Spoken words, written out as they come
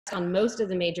on most of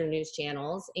the major news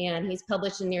channels, and he's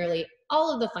published in nearly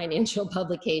all of the financial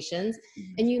publications.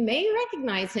 And you may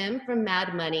recognize him from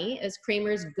Mad Money as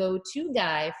Cramer's go-to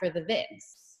guy for the VIX.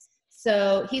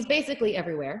 So he's basically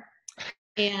everywhere,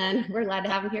 and we're glad to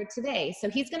have him here today. So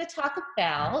he's going to talk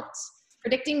about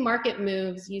predicting market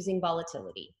moves using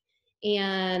volatility,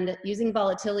 and using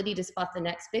volatility to spot the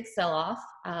next big sell-off,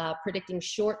 predicting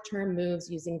short-term moves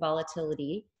using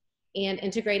volatility, and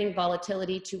integrating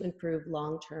volatility to improve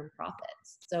long-term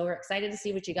profits. So we're excited to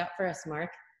see what you got for us,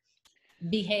 Mark.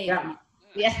 Behave.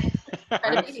 Yeah.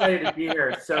 I'm excited to be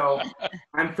here. So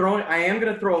I am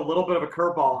going to throw a little bit of a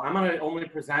curveball. I'm going to only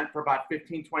present for about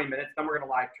 15, 20 minutes. Then we're going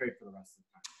to live trade for the rest of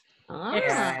the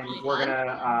time. And we're going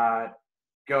to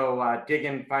go dig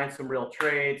in, find some real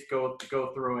trades, go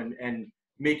through and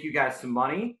make you guys some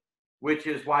money, which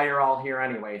is why you're all here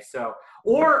anyway. So,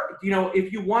 or,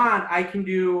 if you want, I can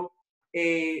do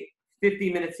a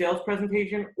 50-minute sales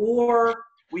presentation, or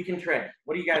we can trade.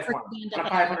 What do you guys want? On a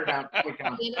 500 down.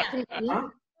 Huh?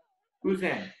 Who's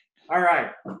in? All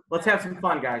right. Let's have some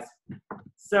fun, guys.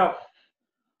 So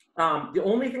the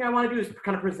only thing I want to do is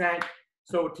kind of present.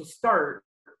 So to start,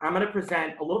 I'm going to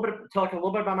present talk a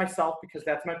little bit about myself, because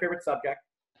that's my favorite subject.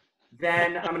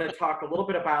 Then I'm going to talk a little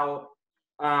bit about,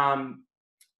 how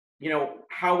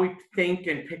we think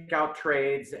and pick out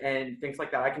trades and things like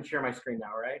that. I can share my screen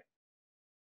now, right?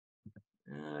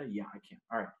 Yeah, I can.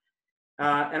 All right.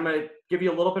 And I'm going to give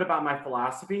you a little bit about my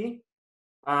philosophy,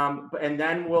 and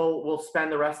then we'll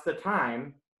spend the rest of the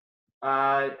time.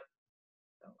 That's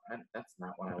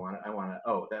not what I wanted. I want to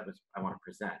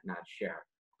present, not share.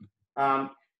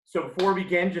 So before we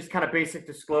begin, just kind of basic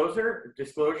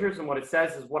disclosures, and what it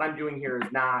says is what I'm doing here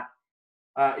is not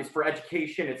is for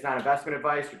education. It's not investment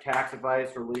advice or tax advice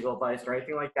or legal advice or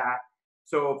anything like that.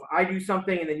 So if I do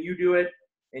something and then you do it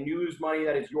and you lose money,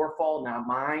 that is your fault, not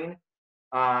mine.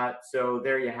 So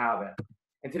there you have it.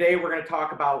 And today we're going to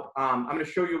talk about, I'm going to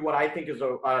show you what I think is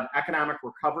an economic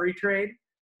recovery trade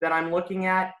that I'm looking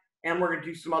at. And we're going to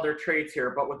do some other trades here.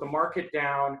 But with the market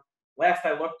down, last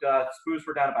I looked, SPOOs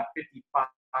were down about 55.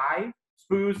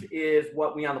 SPOOs is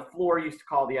what we on the floor used to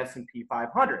call the S&P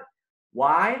 500.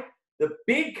 Why? The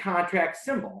big contract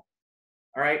symbol.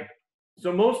 All right.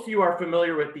 So most of you are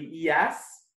familiar with the ES,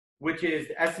 which is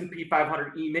the S&P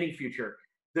 500 E-mini future.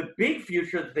 The big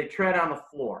future that they trade on the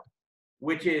floor,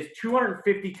 which is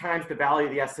 250 times the value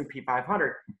of the S&P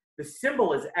 500. The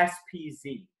symbol is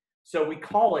SPZ. So we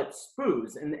call it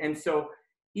SPOOs. And so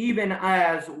even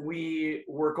as we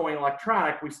were going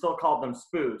electronic, we still called them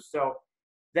SPOOs. So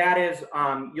that is,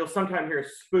 you'll sometimes hear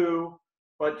SPOO,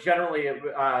 but generally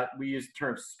we use the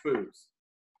term SPOOs.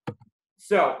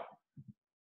 So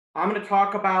I'm going to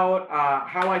talk about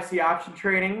how I see option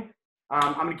trading.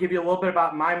 I'm going to give you a little bit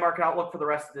about my market outlook for the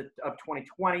rest of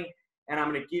 2020, and I'm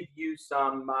going to give you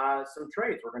some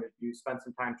trades. We're going to spend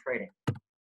some time trading.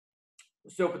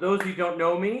 So for those of you who don't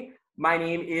know me, my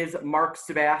name is Mark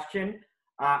Sebastian.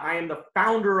 I am the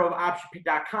founder of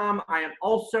OptionPit.com. I am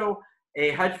also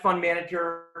a hedge fund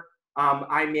manager.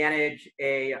 I manage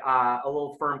a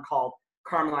little firm called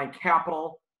Carmeline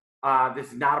Capital. This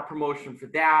is not a promotion for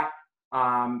that,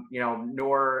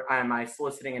 nor am I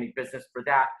soliciting any business for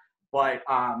that. But,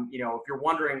 if you're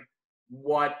wondering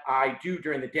what I do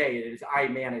during the day, it is I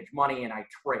manage money and I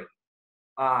trade.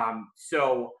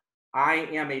 So I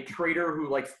am a trader who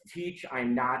likes to teach.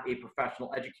 I'm not a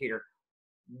professional educator.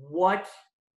 What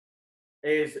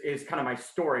is kind of my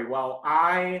story? Well,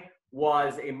 I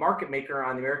was a market maker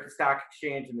on the American Stock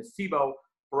Exchange and the SIBO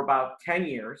for about 10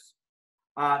 years.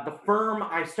 The firm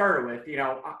I started with,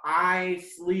 I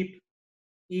sleep,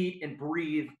 eat, and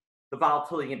breathe the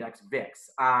volatility index VIX.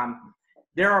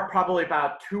 There are probably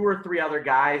about 2 or 3 other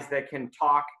guys that can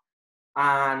talk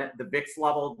on the VIX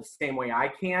level the same way I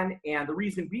can. And the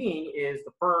reason being is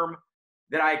the firm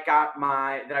that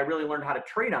I really learned how to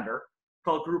trade under,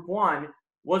 called Group 1,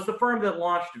 was the firm that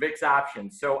launched VIX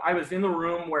options. So I was in the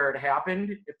room where it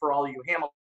happened, for all you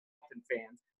Hamilton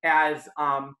fans, as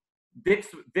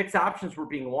VIX options were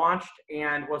being launched,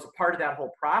 and was a part of that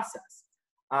whole process.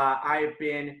 I've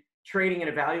been trading and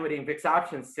evaluating VIX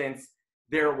options since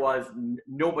there was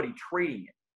nobody trading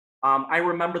it. I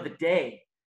remember the day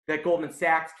that Goldman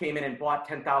Sachs came in and bought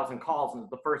 10,000 calls, and it was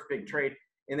the first big trade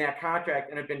in that contract,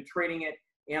 and I've been trading it,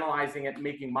 analyzing it,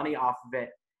 making money off of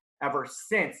it ever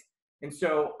since. And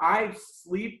so I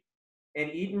sleep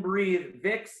and eat and breathe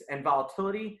VIX and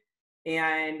volatility,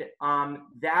 and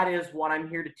that is what I'm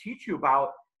here to teach you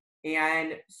about.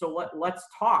 And so let's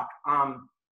talk.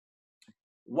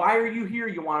 Why are you here?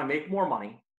 You want to make more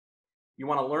money, you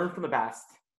want to learn from the best,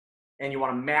 and you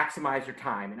want to maximize your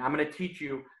time. And I'm going to teach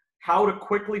you how to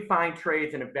quickly find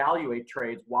trades and evaluate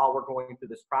trades while we're going through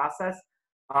this process.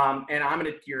 And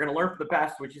you're gonna learn from the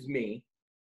best, which is me.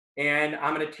 And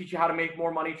I'm gonna teach you how to make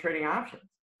more money trading options.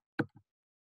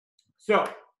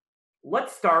 So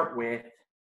let's start with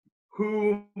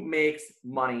who makes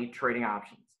money trading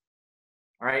options.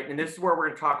 All right, and this is where we're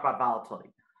gonna talk about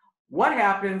volatility. What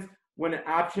happens when an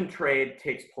option trade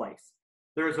takes place?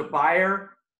 There is a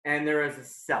buyer and there is a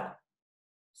seller.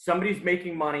 Somebody's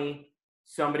making money,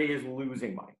 somebody is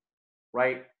losing money,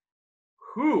 right?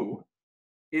 Who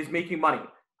is making money?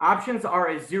 Options are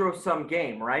a zero-sum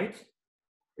game, right?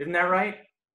 Isn't that right?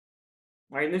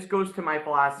 All right, and this goes to my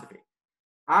philosophy.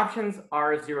 Options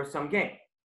are a zero-sum game.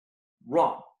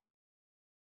 Wrong.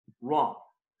 Wrong.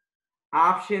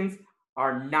 Options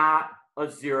are not a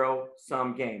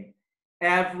zero-sum game.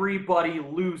 Everybody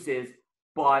loses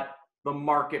but the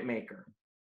market maker.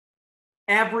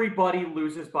 Everybody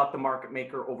loses but the market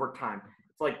maker over time.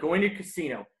 It's like going to a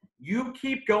casino. You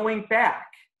keep going back.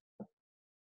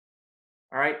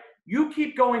 All right? You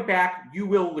keep going back, you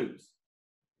will lose.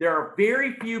 There are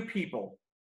very few people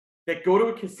that go to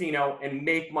a casino and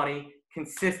make money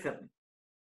consistently.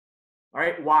 All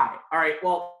right? Why? All right,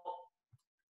 well,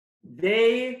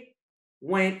 they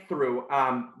went through,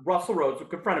 Russell Rhodes, a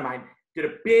good friend of mine, did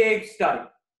a big study.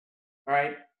 All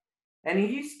right? And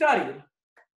he studied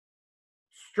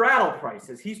straddle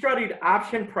prices. He studied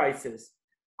option prices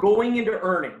going into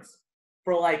earnings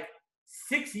for like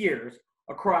 6 years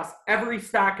across every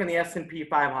stock in the S&P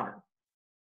 500.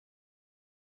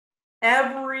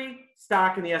 Every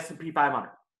stock in the S&P 500.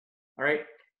 All right.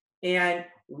 And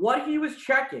what he was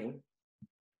checking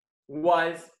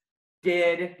was,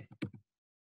 did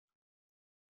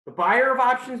the buyer of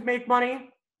options make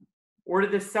money or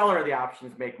did the seller of the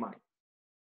options make money?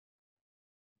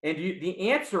 And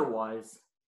the answer was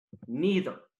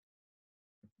neither.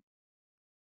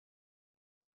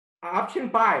 Option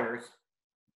buyers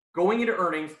going into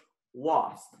earnings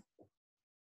lost.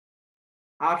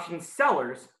 Option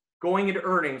sellers going into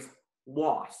earnings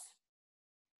lost.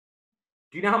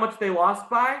 Do you know how much they lost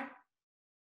by?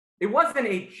 It wasn't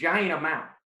a giant amount.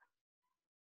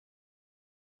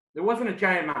 It wasn't a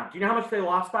giant amount. Do you know how much they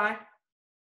lost by?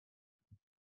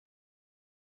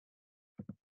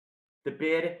 The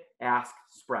bid-ask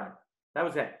spread. That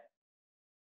was it.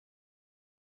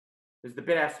 It was the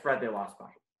bid-ask spread they lost by.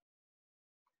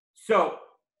 So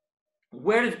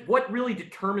what really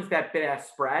determines that bid-ask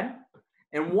spread?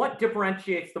 And what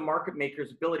differentiates the market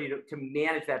maker's ability to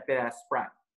manage that bid-ask spread?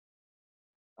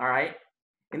 All right.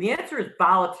 And the answer is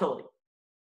volatility.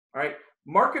 All right.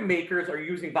 Market makers are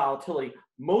using volatility.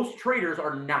 Most traders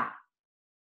are not.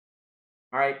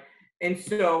 All right. And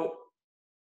so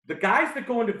the guys that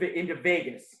go into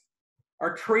Vegas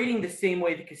are trading the same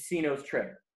way the casinos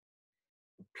trade.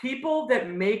 People that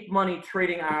make money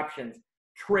trading options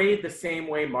trade the same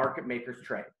way market makers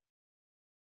trade.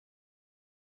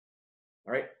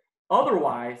 All right.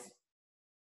 Otherwise,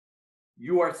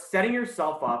 you are setting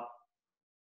yourself up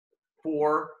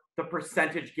for the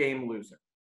percentage game loser.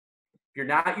 If you're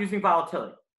not using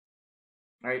volatility.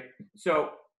 All right.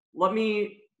 So let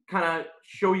me kind of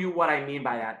show you what I mean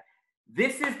by that.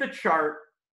 This is the chart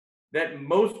that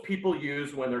most people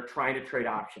use when they're trying to trade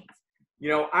options. You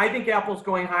know, I think Apple's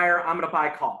going higher, I'm going to buy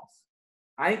calls.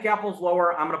 I think Apple's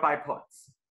lower, I'm going to buy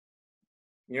puts.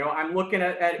 You know, I'm looking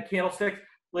at candlesticks.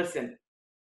 Listen,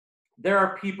 there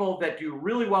are people that do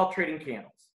really well trading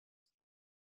candles.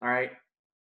 All right.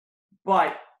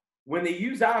 But when they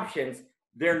use options,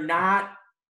 they're not,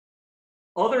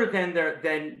 other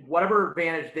than whatever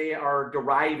advantage they are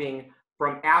deriving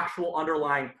from actual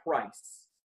underlying price.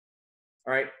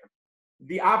 All right.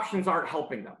 The options aren't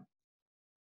helping them.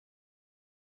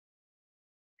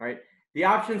 All right. The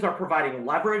options are providing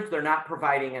leverage. They're not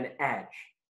providing an edge.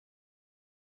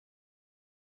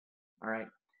 All right.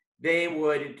 They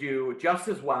would do just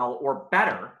as well or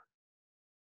better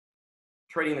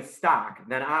trading the stock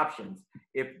than options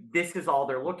if this is all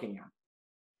they're looking at.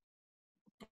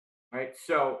 All right.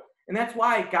 So, and that's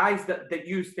why guys that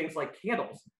use things like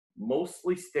candles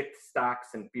mostly stick to stocks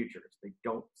and futures. They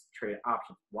don't trade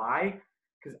options. Why?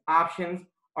 Because options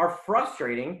are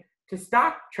frustrating to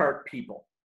stock chart people.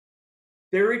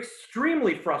 They're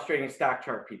extremely frustrating to stock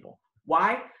chart people.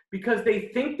 Why? Because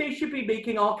they think they should be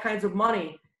making all kinds of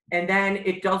money and then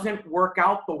it doesn't work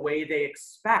out the way they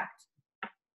expect.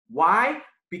 Why?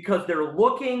 Because they're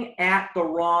looking at the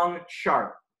wrong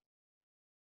chart.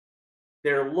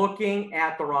 They're looking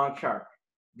at the wrong chart.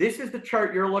 This is the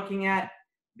chart you're looking at.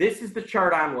 This is the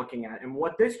chart I'm looking at. And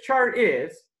what this chart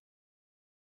is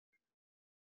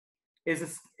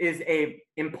a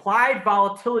implied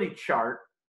volatility chart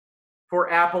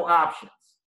for Apple options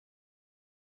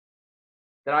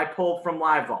that I pulled from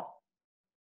LiveVol. All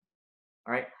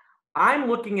right. I'm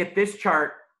looking at this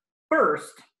chart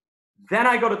first, then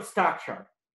I go to the stock chart.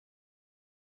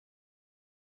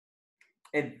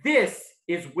 And this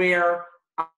is where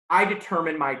I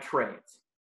determine my trades.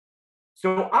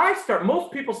 So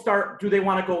most people start, do they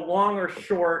want to go long or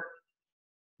short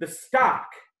the stock?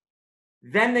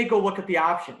 Then they go look at the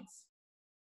options.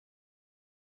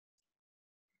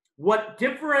 What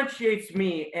differentiates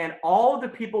me and all of the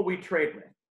people we trade with,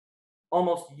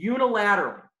 almost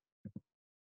unilaterally,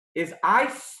 is I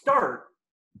start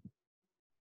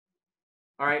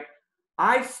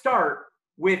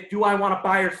with, do I want to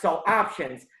buy or sell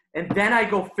options? And then I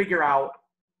go figure out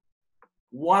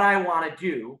what I want to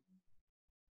do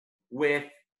with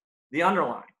the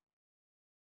underlying.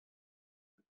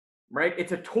 Right?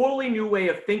 It's a totally new way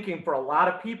of thinking for a lot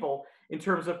of people in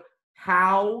terms of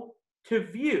how to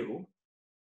view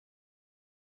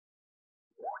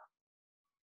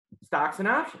stocks and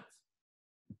options.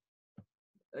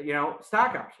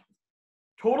 Stock options.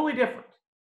 Totally different.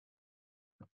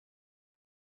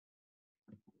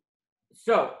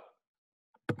 So,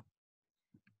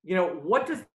 what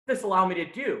does this allow me to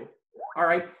do? All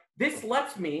right, this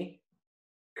lets me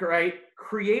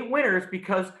create winners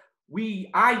because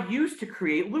I used to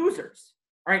create losers.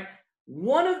 All right,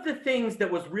 one of the things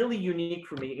that was really unique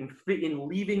for me in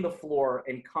leaving the floor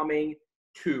and coming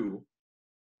to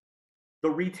the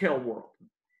retail world,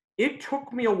 it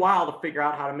took me a while to figure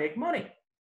out how to make money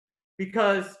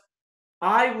because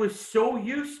I was so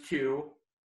used to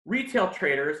retail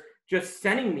traders just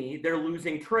sending me their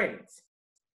losing trades.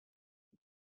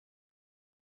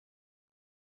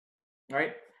 All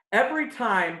right. Every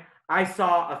time I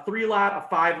saw a 3 lot, a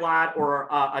 5 lot, or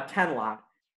a 10 lot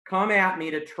come at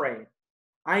me to trade,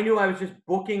 I knew I was just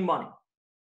booking money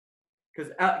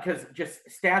because just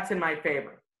stats in my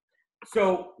favor.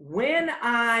 So when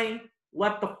I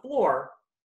left the floor,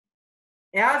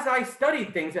 as I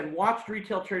studied things and watched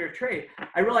retail trader trade,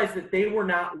 I realized that they were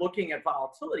not looking at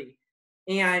volatility.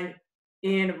 And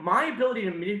in my ability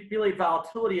to manipulate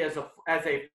volatility as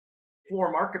a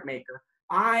floor market maker,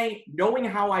 knowing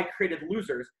how I created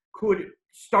losers, could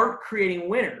start creating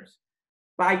winners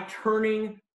by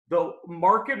turning the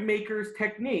market makers'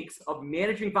 techniques of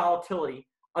managing volatility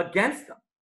against them.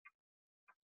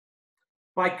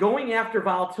 By going after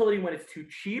volatility when it's too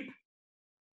cheap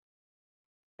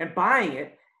and buying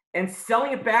it and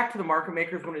selling it back to the market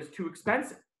makers when it's too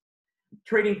expensive.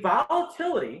 Trading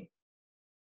volatility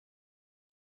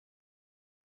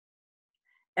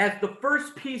as the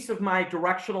first piece of my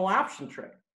directional option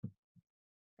trade.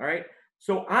 All right.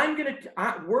 So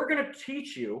we're gonna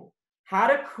teach you how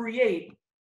to create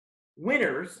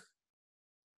winners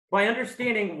by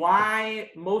understanding why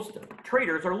most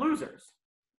traders are losers.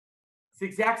 It's the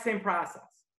exact same process.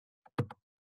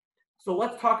 So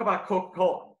let's talk about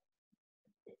Coca-Cola.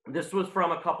 This was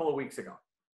from a couple of weeks ago.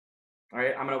 All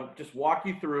right, I'm gonna just walk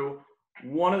you through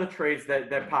one of the trades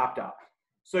that popped up.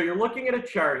 So you're looking at a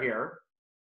chart here.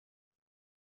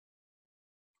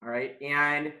 All right,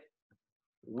 and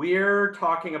we're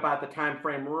talking about the time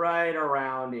frame right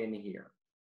around in here.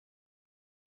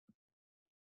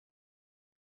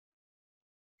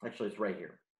 Actually, it's right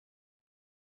here.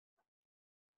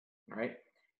 All right,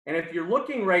 and if you're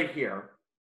looking right here,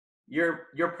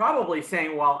 you're probably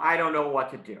saying, well, I don't know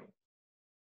what to do.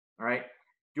 All right,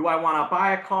 do I want to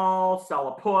buy a call, sell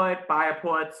a put, buy a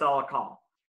put, sell a call?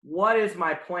 What is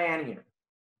my plan here?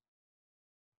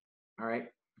 All right,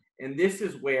 and this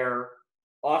is where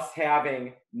us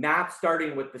not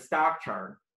starting with the stock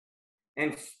chart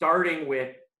and starting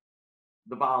with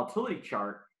the volatility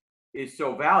chart is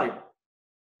so valuable.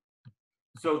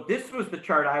 So this was the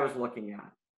chart I was looking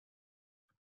at.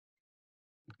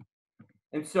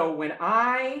 And so when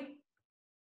I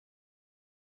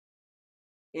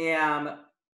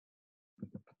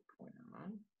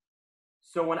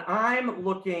when I'm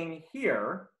looking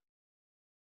here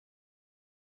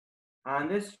on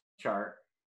this chart,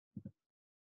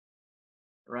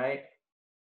 right,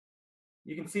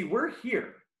 you can see we're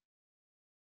here.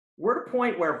 We're at a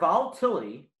point where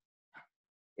volatility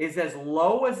is as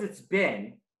low as it's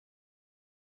been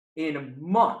in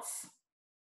months.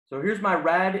 So here's my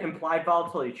red implied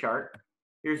volatility chart.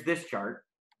 Here's this chart.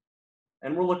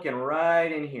 And we're looking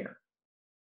right in here.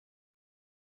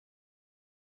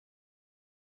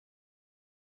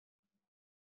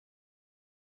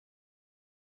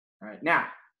 All right, now,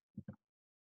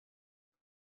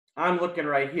 I'm looking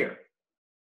right here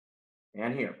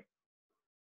and here.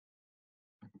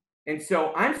 And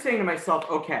so I'm saying to myself,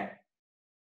 okay,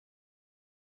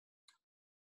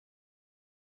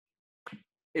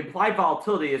 implied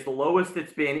volatility is the lowest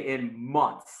it's been in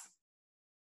months.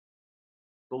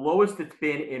 The lowest it's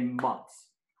been in months.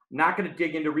 I'm not going to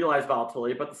dig into realized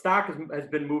volatility, but the stock has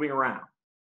been moving around.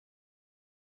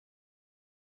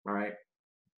 All right.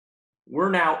 We're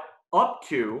now up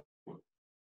to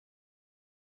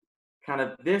kind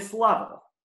of this level.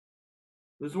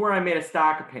 This is where I made a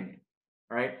stock opinion.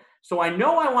 All right. So I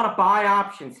know I want to buy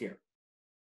options here.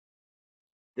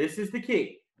 This is the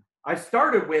key. I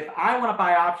started with, I want to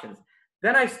buy options.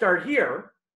 Then I start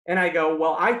here and I go,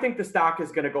 well, I think the stock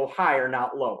is going to go higher,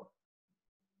 not lower.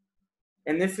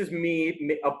 And this is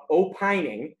me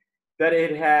opining that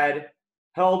it had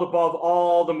held above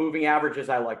all the moving averages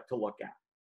I like to look at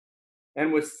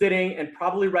and was sitting and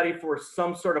probably ready for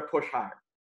some sort of push higher.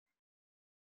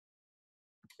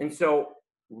 And so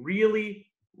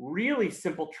really, really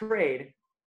simple trade.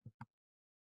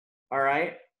 All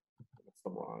right. That's the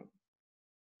wrong.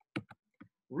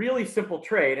 Really simple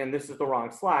trade, and this is the wrong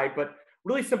slide, but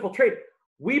really simple trade.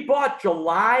 We bought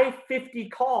July 50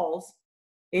 calls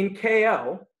in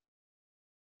KO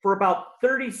for about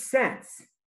 30 cents.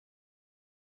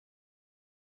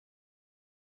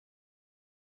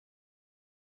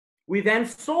 We then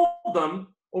sold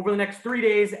them over the next 3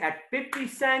 days at 50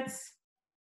 cents,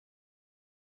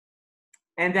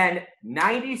 and then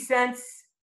 90 cents,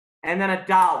 and then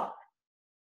 $1.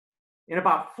 In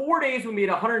about 4 days, we made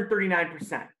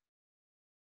 139%.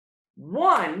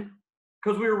 One,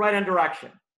 because we were right on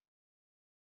direction.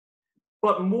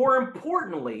 But more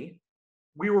importantly,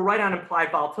 we were right on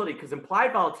implied volatility, because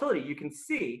implied volatility, you can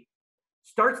see,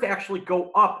 starts to actually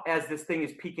go up as this thing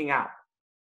is peaking out.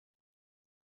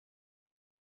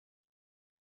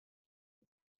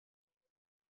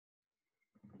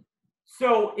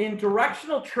 So in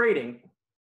directional trading,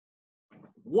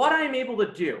 what I'm able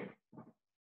to do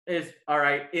is, all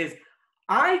right, is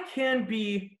I can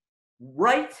be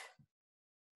right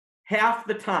half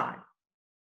the time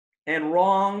and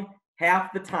wrong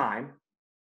half the time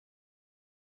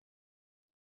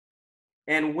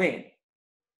and win.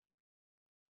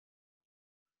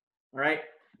 All right.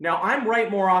 Now I'm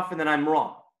right more often than I'm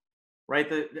wrong,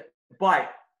 right?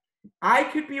 But I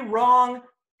could be wrong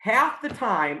half the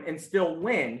time and still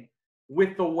win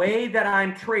with the way that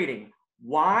I'm trading.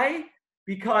 Why?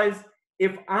 Because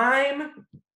if I'm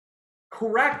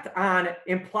correct on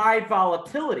implied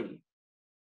volatility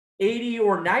 80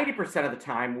 or 90% of the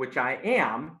time, which I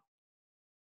am,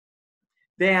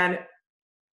 then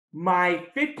my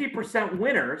 50%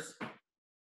 winners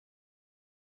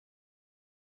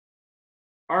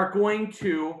are going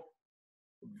to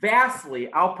vastly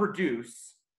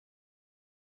outproduce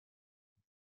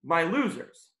my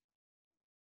losers.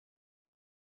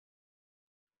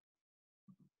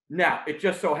 Now, it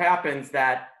just so happens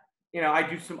that, you know, I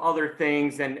do some other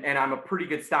things and I'm a pretty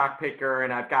good stock picker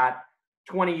and I've got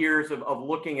 20 years of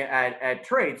looking at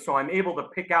trades. So I'm able to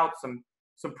pick out some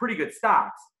pretty good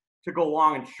stocks to go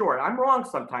long and short. I'm wrong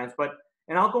sometimes,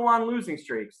 and I'll go on losing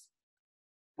streaks.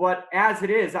 But as it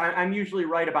is, I'm usually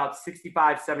right about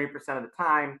 65, 70% of the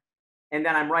time. And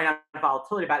then I'm right on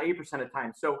volatility about 8% of the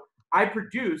time. So I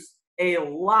produce a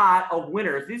lot of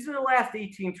winners. These are the last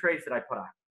 18 trades that I put on.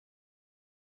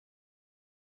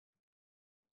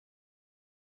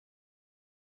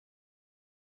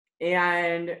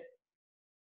 And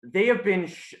they have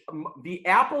been, the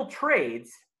Apple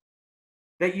trades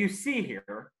that you see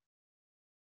here,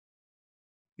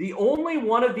 the only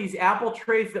one of these Apple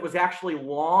trades that was actually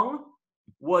long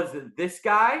was this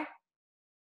guy.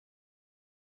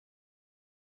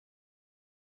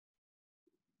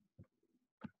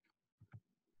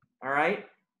 All right,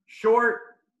 short,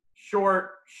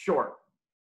 short, short.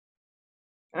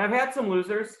 And I've had some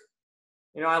losers.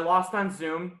 You know, I lost on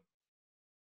Zoom.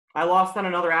 I lost on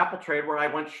another Apple trade where I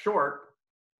went short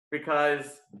because,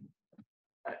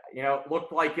 you know, it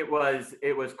looked like it was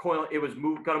going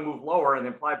to move lower and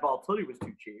the implied volatility was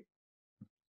too cheap.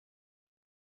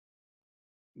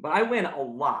 But I win a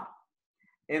lot.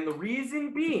 And the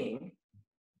reason being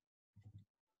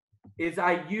is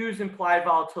I use implied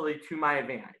volatility to my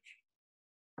advantage.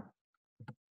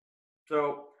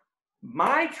 So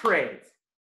my trades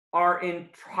are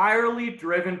entirely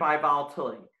driven by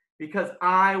volatility because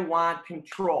I want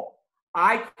control.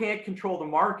 I can't control the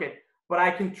market, but I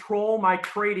control my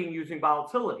trading using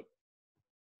volatility.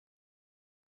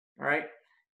 All right.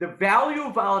 The value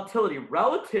of volatility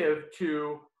relative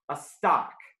to a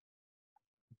stock,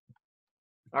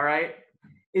 all right,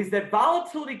 is that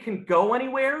volatility can go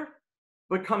anywhere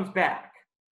but comes back.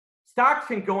 Stocks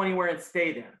can go anywhere and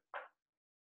stay there.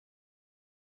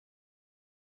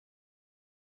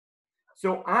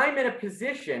 So I'm in a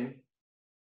position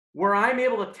where I'm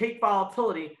able to take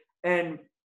volatility and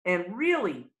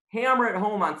really hammer it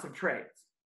home on some trades.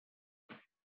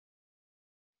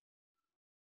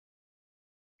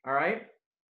 All right.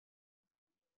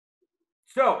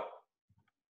 So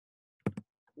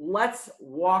let's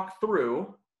walk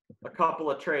through a couple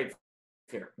of trades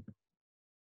here.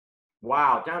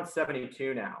 Wow, down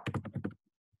 72 now.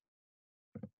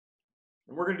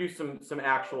 And we're going to do some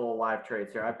actual live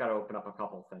trades here. I've got to open up a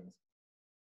couple of things.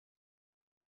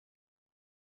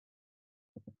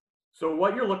 So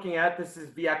what you're looking at, this is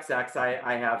VXX.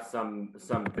 I have some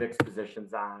VIX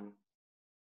positions on.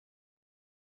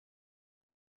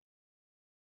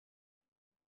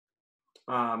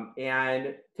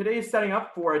 And today is setting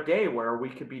up for a day where we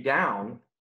could be down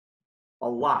a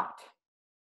lot.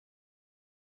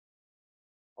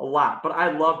 A lot. But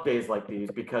I love days like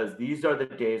these because these are the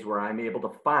days where I'm able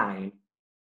to find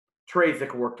trades that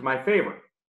can work to my favor.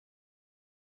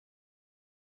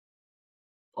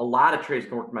 A lot of trades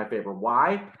can work to my favor.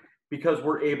 Why? Because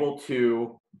we're able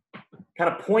to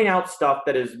kind of point out stuff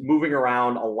that is moving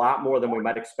around a lot more than we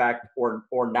might expect, or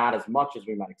not as much as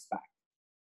we might expect.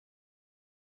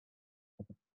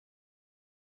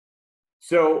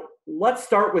 So let's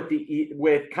start with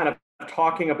kind of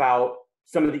talking about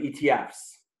some of the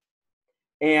ETFs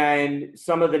and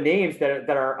some of the names that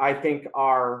are I think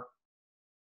are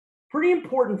pretty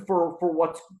important for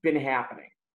what's been happening.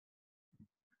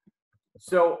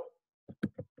 So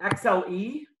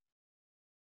XLE,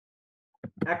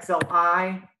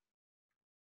 XLI,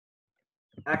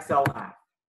 XLF.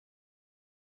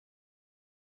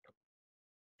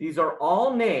 These are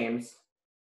all names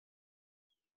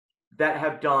that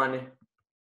have done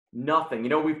nothing. You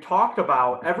know, we've talked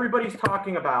about, everybody's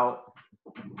talking about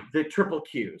the triple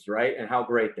Qs, right? And how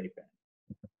great they've been.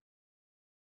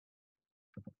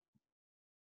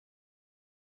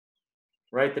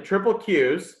 Right? The triple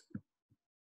Qs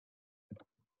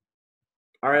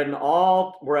are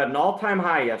we're at an all-time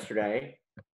high yesterday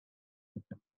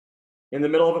in the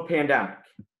middle of a pandemic.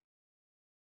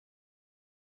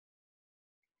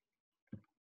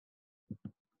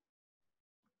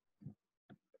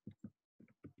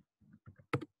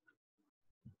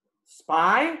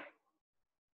 SPY,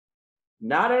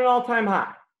 not at an all-time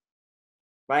high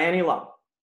by any level.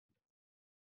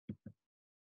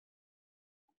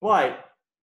 But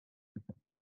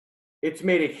it's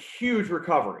made a huge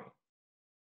recovery.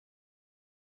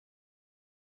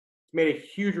 It's made a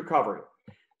huge recovery.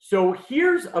 So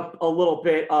here's a little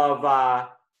bit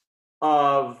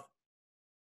of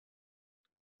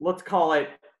let's call it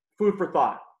food for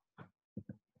thought.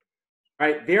 All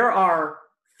right, there are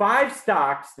 5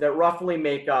 stocks that roughly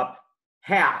make up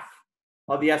half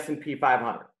of the S&P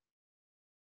 500.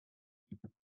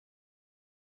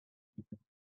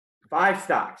 5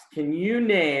 stocks. Can you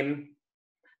name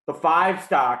the 5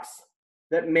 stocks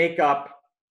that make up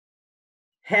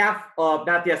half of,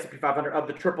 not the S&P 500, of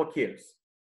the triple Qs?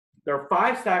 There are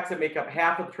 5 stocks that make up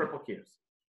half of the triple Qs.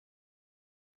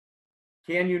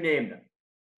 Can you name them?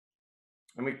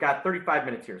 And we've got 35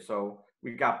 minutes here, so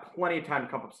we've got plenty of time to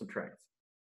come up with some trades.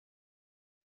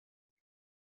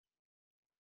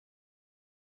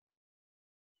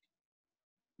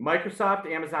 Microsoft,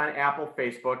 Amazon, Apple,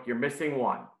 Facebook. You're missing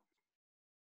one.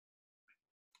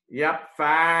 Yep,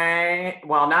 fine.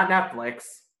 Well, not Netflix.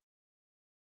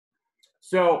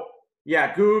 So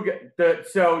yeah, Google.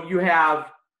 So you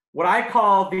have what I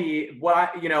call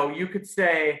you could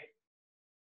say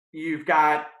you've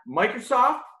got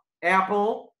Microsoft,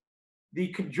 Apple, the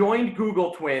conjoined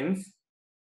Google twins,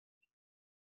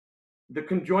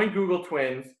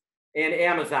 and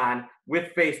Amazon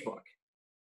with Facebook.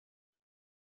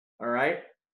 All right.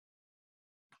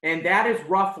 And that is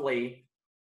roughly,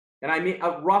 and I mean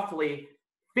roughly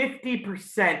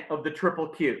 50% of the triple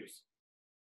Qs.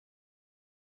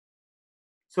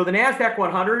 So the NASDAQ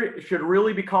 100 should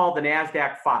really be called the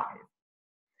NASDAQ 5.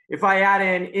 If I add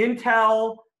in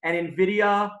Intel and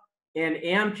NVIDIA and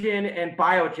Amgen and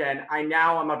Biogen, I'm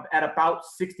at about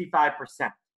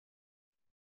 65%.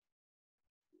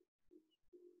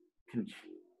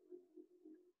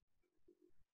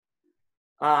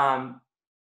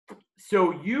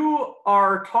 So you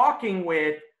are talking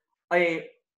with a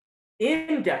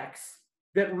index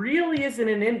that really isn't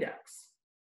an index.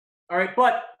 All right,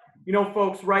 but you know,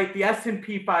 folks, right? The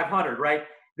S&P 500, right?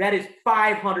 That is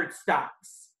 500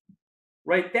 stocks,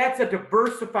 right? That's a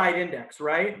diversified index,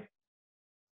 right?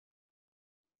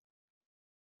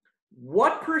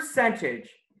 What percentage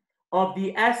of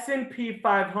the S&P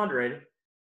 500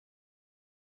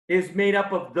 is made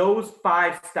up of those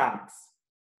 5 stocks?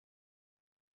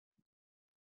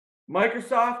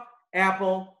 Microsoft,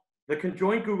 Apple, the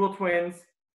conjoined Google twins,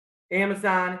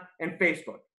 Amazon, and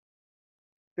Facebook.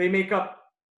 They make up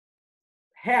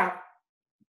half.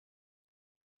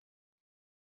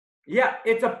 Yeah,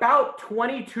 it's about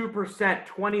 22%,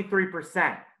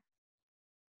 23%.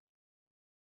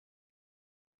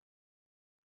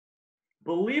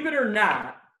 Believe it or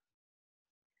not,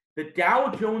 the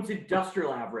Dow Jones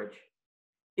Industrial Average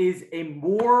is a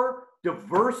more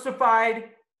diversified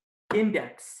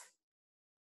index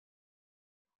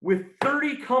with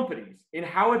 30 companies in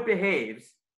how it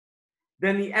behaves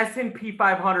than the S&P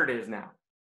 500 is now.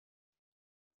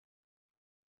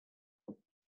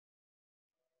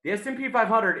 The S&P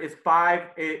 500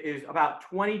 is about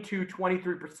 22,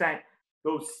 23%,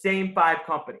 those same 5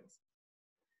 companies.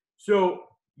 So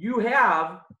you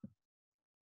have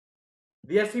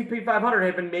the S&P 500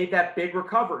 having made that big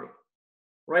recovery,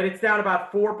 right? It's down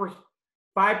about 5%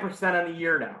 on the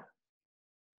year now.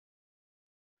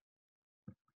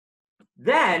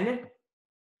 Then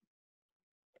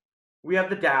we have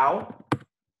the Dow.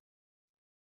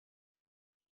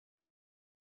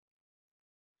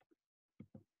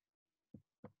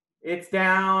 It's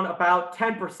down about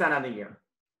 10% on the year.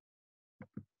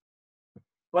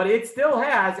 But it still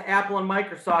has Apple and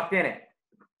Microsoft in it.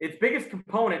 Its biggest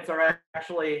components are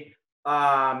actually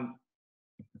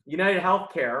United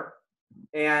Healthcare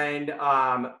and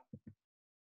Apple.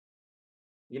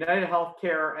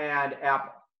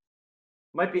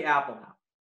 Might be Apple now.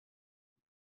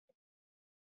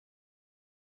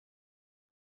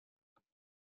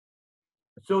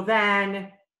 So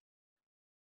then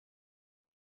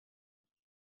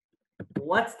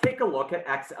let's take a look at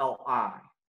XLI.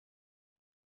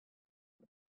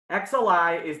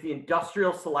 XLI is the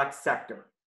industrial select sector.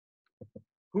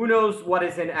 Who knows what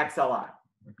is in XLI?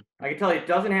 I can tell you it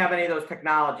doesn't have any of those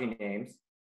technology names.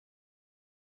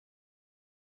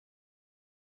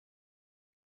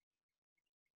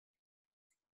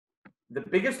 The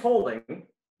biggest holding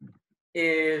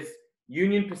is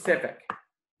Union Pacific.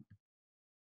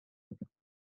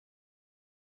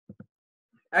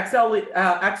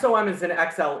 XOM is an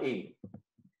XLE.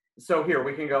 So here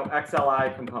we can go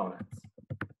XLI components.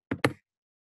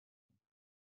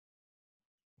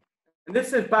 And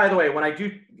this is, by the way, when I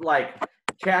do like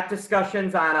chat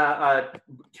discussions on a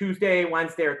Tuesday,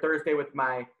 Wednesday, or Thursday with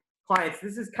my clients,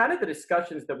 this is kind of the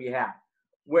discussions that we have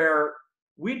where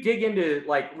we dig into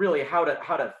like really how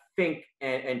to think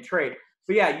and trade.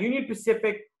 But yeah, Union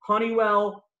Pacific,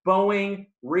 Honeywell, Boeing,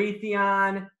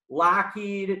 Raytheon,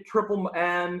 Lockheed, Triple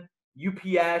M,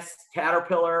 UPS,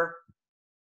 Caterpillar,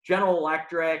 General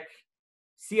Electric,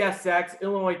 CSX,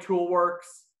 Illinois Tool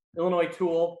Works, Illinois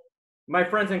Tool. My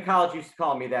friends in college used to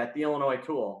call me that, the Illinois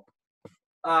Tool.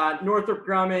 Northrop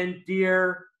Grumman,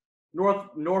 Deere,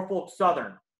 Norfolk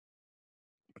Southern.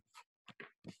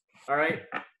 All right.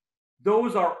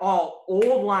 Those are all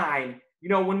old line. You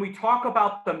know, when we talk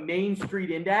about the Main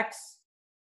Street Index,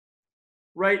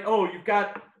 right? Oh, you've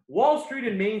got Wall Street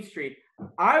and Main Street.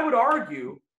 I would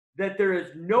argue that there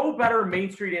is no better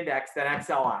Main Street Index than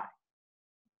XLI.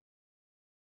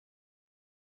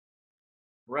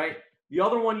 Right? The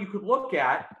other one you could look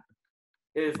at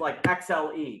is like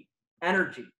XLE,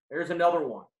 Energy. There's another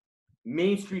one.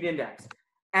 Main Street Index.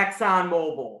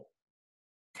 ExxonMobil,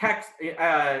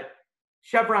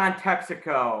 Chevron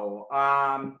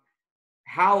Texaco,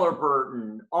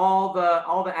 Halliburton, all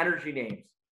the energy names.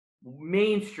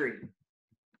 Main Street.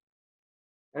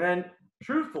 And then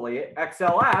truthfully,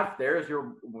 XLF, there is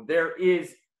your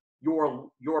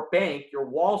bank, your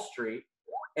Wall Street,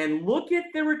 and look at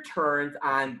the returns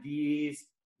on these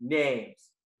names.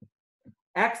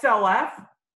 XLF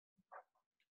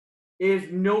is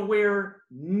nowhere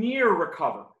near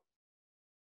recovered.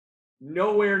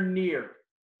 Nowhere near.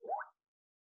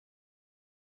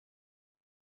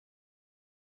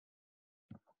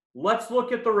 Let's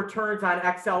look at the returns on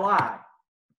XLI.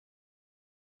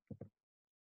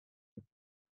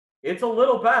 It's a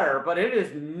little better, but it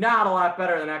is not a lot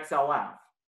better than XLF.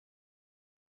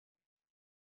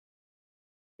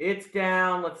 It's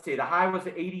down, let's see, the high was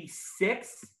at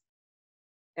 86,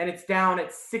 and it's down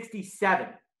at 67.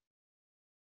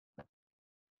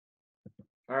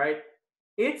 All right.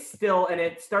 It's still, and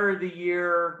it started the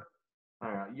year, I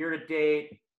don't know, year to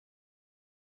date.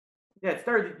 Yeah, it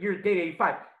started the year to date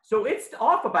 85. So it's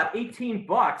off about 18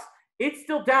 bucks. It's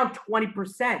still down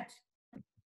 20%.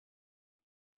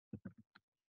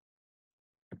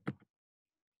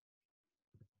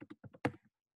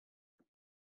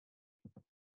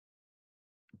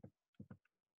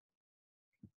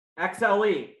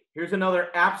 XLE, here's another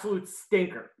absolute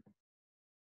stinker,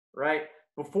 right?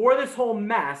 Before this whole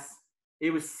mess, it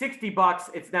was 60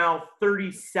 bucks. It's now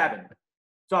 37.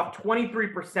 It's off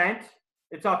 23%.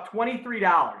 It's off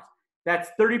 $23. That's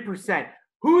 30%.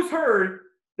 Who's heard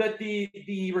that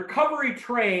the recovery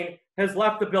train has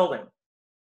left the building?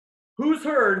 Who's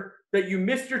heard that you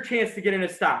missed your chance to get into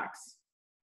stocks?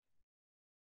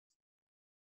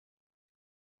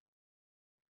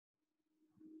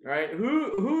 All right,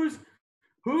 who's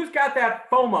got that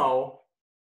FOMO,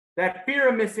 that fear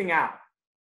of missing out?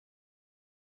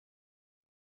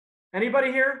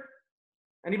 Anybody here?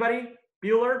 Anybody?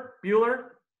 Bueller?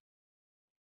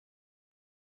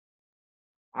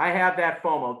 I have that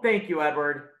FOMO. Thank you,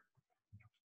 Edward.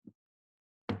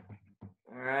 All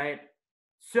right.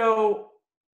 So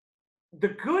the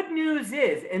good news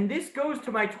is, and this goes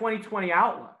to my 2020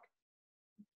 outlook.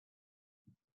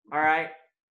 All right.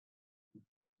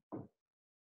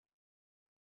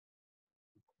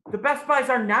 The best buys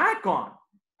are not gone.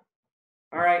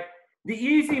 All right. The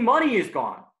easy money is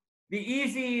gone. The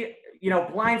easy,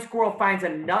 blind squirrel finds a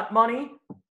nut money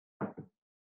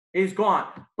is gone.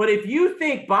 But if you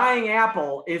think buying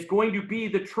Apple is going to be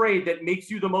the trade that makes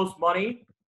you the most money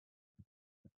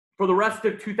for the rest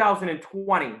of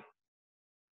 2020,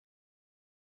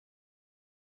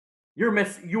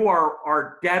 you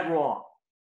are dead wrong.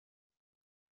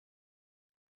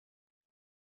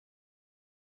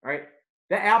 All right.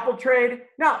 The Apple trade.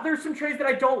 Now, there's some trades that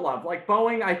I don't love, like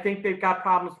Boeing. I think they've got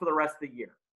problems for the rest of the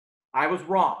year. I was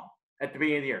wrong at the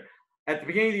beginning of the year. At the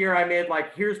beginning of the year, I made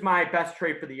here's my best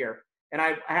trade for the year. And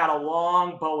I had a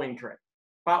long Boeing trade.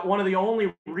 About one of the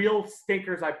only real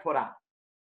stinkers I put on.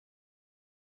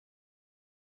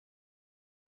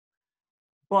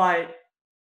 But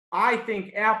I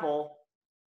think Apple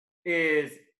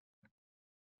is,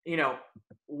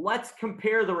 let's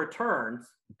compare the returns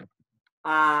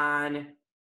on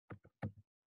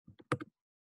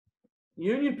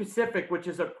Union Pacific, which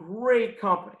is a great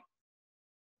company.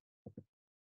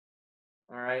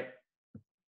 All right.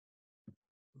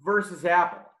 Versus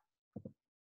Apple.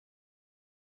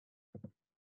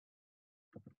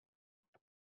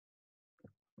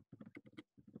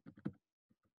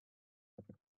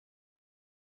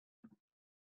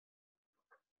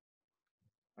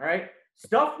 All right.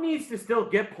 Stuff needs to still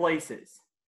get places.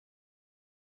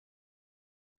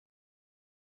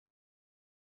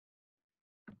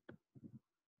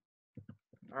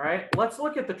 All right. Let's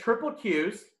look at the triple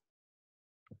Qs.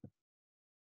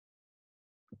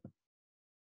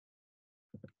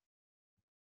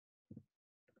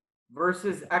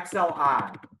 Versus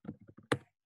XLI.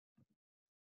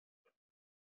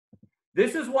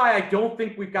 This is why I don't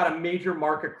think we've got a major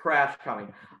market crash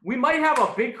coming. We might have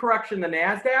a big correction in the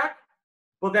NASDAQ,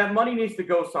 but that money needs to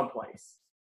go someplace.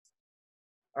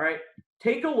 All right,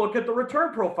 take a look at the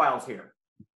return profiles here.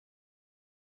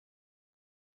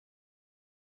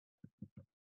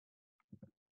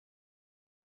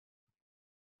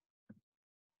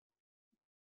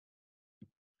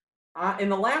 In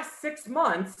the last 6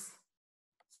 months,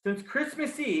 since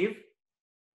Christmas Eve,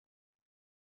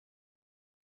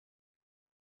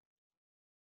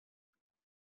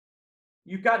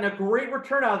 you've gotten a great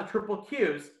return out of the triple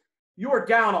Qs. You are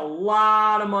down a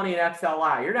lot of money in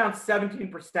XLI. You're down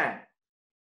 17%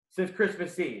 since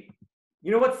Christmas Eve.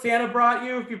 You know what Santa brought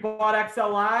you if you bought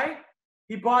XLI?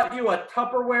 He bought you a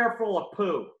Tupperware full of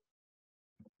poo.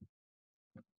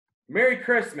 Merry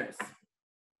Christmas.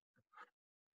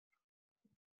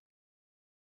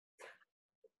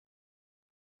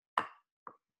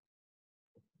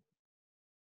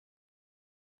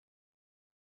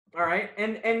 All right,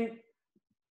 and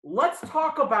let's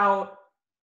talk about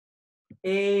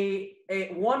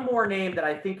one more name that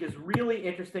I think is really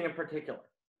interesting in particular.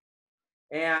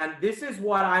 And this is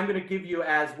what I'm going to give you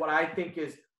as what I think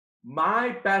is my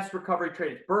best recovery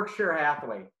trade. It's Berkshire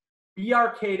Hathaway,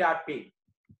 BRK.B,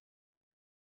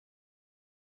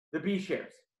 the B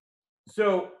shares.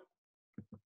 So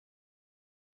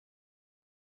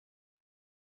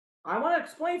I want to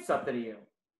explain something to you.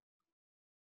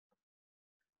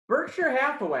 Berkshire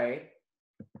Hathaway,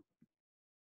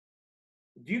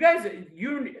 do you guys,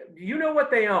 you know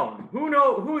what they own?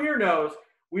 Who here knows?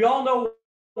 We all know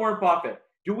Warren Buffett.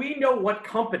 Do we know what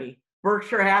company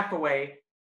Berkshire Hathaway's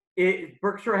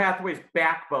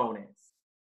backbone is?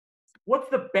 What's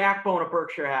the backbone of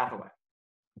Berkshire Hathaway?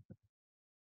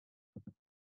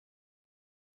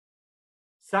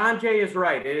 Sanjay is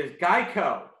right. It is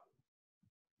Geico.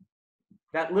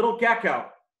 That little gecko.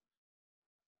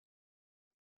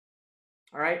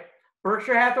 All right.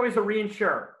 Berkshire Hathaway is a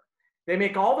reinsurer. They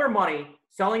make all their money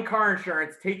selling car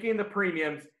insurance, taking the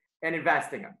premiums, and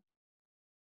investing them.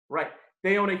 Right.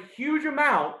 They own a huge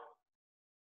amount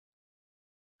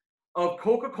of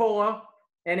Coca-Cola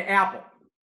and Apple.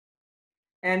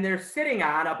 and they're sitting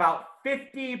on about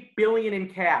 50 billion in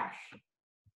cash.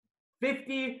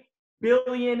 50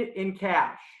 billion in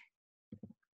cash.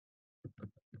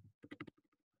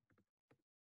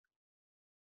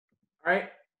 All right.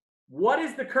 What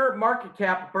is the current market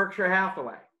cap of Berkshire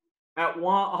Hathaway? At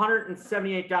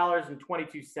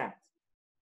 $178.22.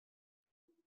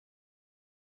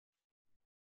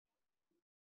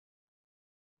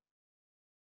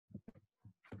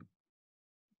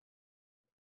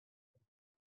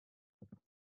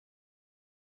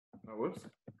 Oh, whoops.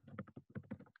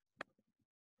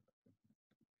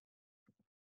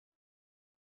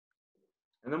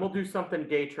 And then we'll do something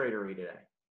day tradery today.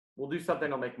 We'll do something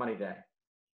that'll make money today.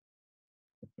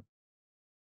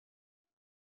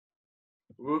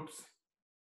 Oops.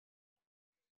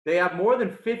 They have more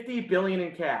than 50 billion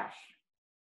in cash.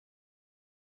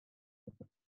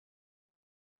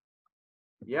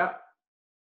 Yep.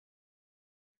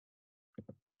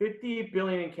 50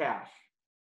 billion in cash.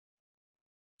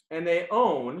 And they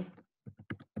own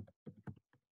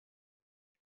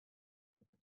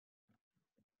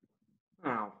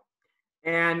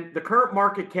and the current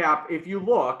market cap, if you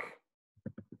look,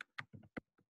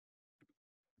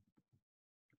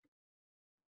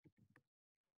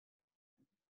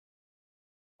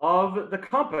 of the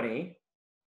company,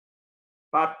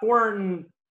 about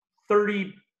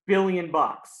 430 billion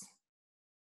bucks.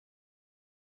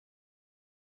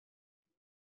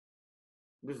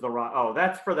 This is the wrong. Oh,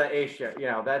 that's for the A share. You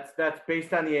know, that's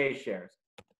based on the A shares.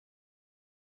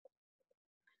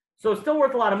 So it's still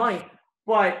worth a lot of money,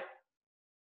 but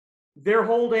they're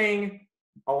holding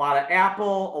a lot of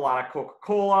Apple, a lot of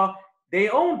Coca-Cola. They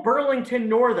own Burlington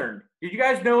Northern. Did you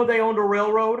guys know they owned a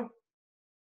railroad?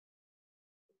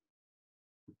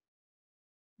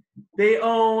 They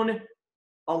own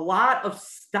a lot of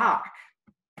stock,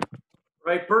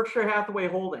 right? Berkshire Hathaway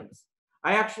Holdings.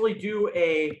 I actually do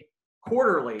a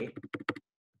quarterly.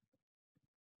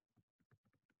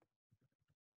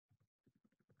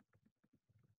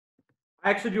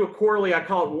 I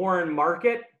call it Warren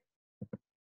Market.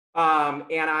 And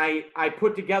I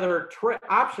put together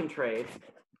option trades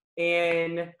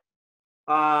in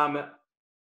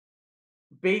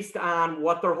based on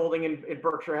what they're holding in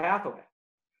Berkshire Hathaway.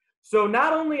 So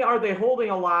not only are they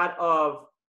holding a lot of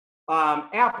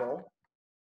Apple,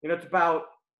 you know, it's about,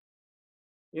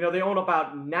 you know, they own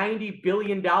about $90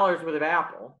 billion worth of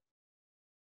Apple.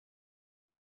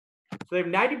 So they have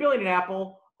 90 billion in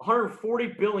Apple, 140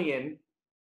 billion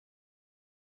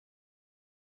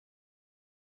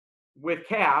with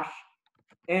cash,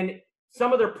 and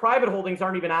some of their private holdings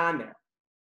aren't even on there.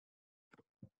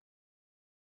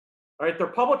 All right, their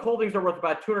public holdings are worth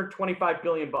about 225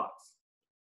 billion bucks.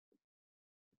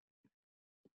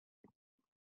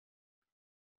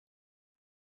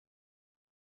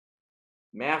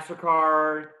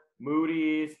 MasterCard,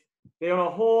 Moody's, they own a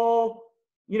whole,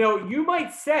 you know, you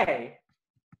might say,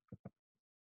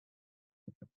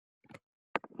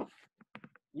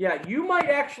 yeah, you might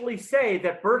actually say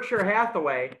that Berkshire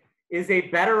Hathaway is a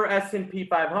better S&P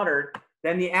 500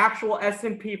 than the actual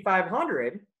S&P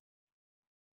 500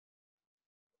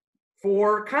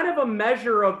 for kind of a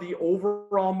measure of the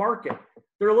overall market.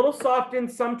 They're a little soft in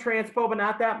some transpo, but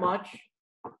not that much.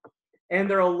 And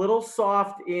they're a little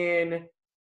soft in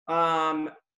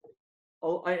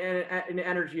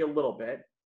energy a little bit.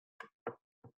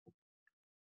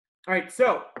 All right,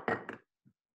 so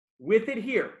with it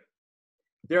here,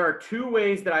 there are two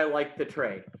ways that I like to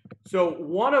trade. So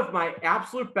one of my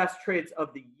absolute best trades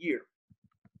of the year,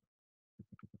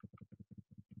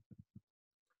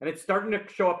 and it's starting to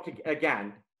show up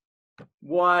again,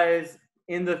 was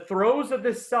in the throes of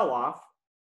this sell-off.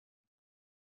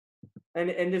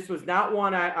 And this was not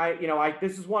one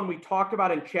this is one we talked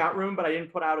about in chat room, but I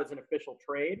didn't put out as an official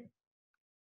trade.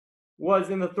 Was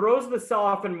in the throes of the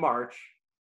sell-off in March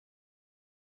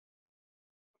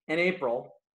and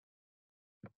April,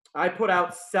 I put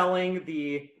out selling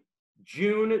the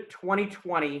June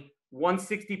 2020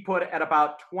 160 put at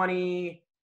about $20,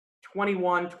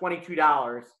 $21,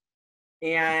 $22.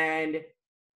 And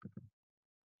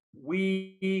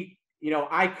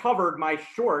I covered my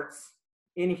shorts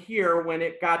in here when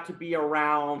it got to be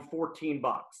around 14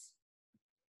 bucks.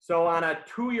 So on a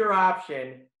 2-year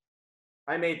option,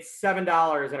 I made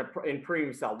 $7 in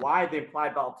premium sell. Why? The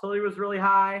implied volatility was really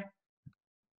high.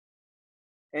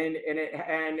 And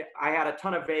I had a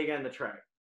ton of Vega in the trade.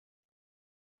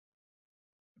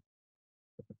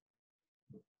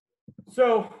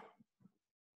 So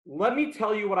let me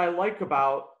tell you what I like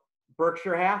about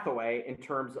Berkshire Hathaway in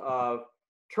terms of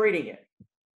trading it.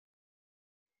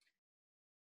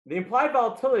 The implied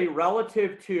volatility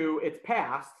relative to its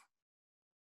past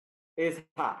is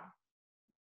high.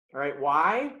 All right,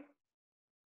 why?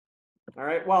 All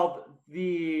right, well,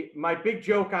 my big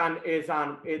joke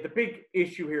the big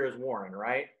issue here is Warren,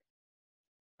 right?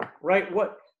 Right,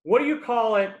 what do you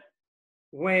call it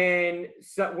when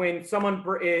someone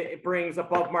brings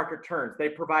above market returns? They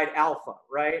provide alpha,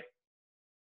 right?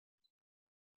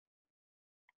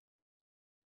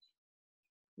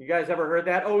 You guys ever heard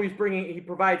that? Oh, he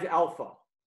provides alpha,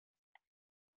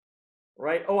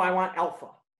 right? Oh, I want alpha.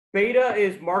 Beta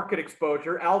is market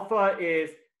exposure. Alpha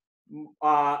is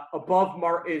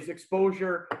is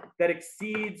exposure that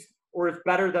exceeds or is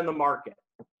better than the market.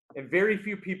 And very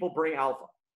few people bring alpha.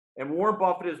 And Warren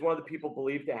Buffett is one of the people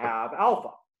believed to have alpha.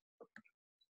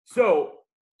 So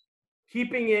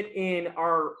keeping it in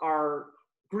our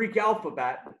Greek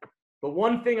alphabet, the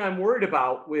one thing I'm worried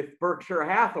about with Berkshire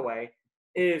Hathaway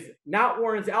is not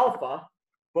Warren's alpha,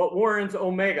 but Warren's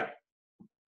omega.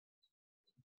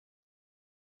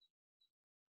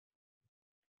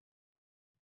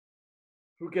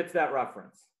 Who gets that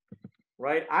reference?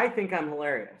 Right? I think I'm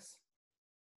hilarious.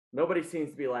 Nobody seems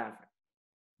to be laughing.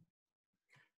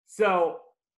 So,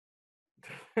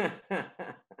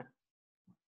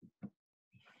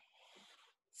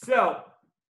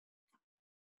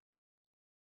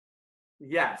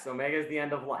 yes, omega is the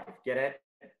end of life. Get it?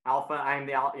 Alpha, I'm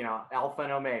the alpha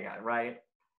and omega, right?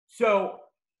 So,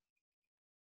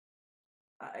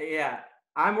 yeah,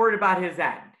 I'm worried about his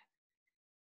end.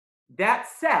 That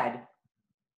said,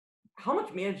 how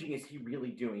much managing is he really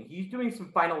doing? He's doing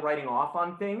some final writing off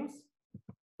on things,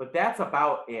 but that's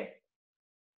about it.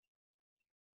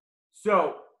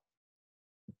 So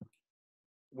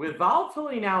with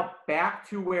volatility now back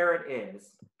to where it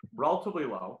is, relatively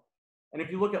low, and if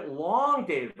you look at long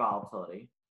dated volatility,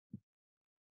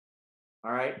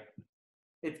 all right,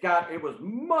 it was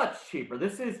much cheaper.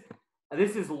 This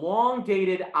is long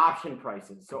dated option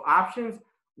prices. So options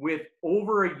with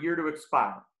over a year to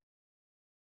expire.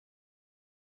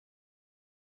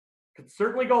 Could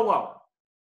certainly go lower.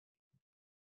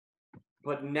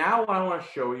 But now what I want to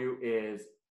show you is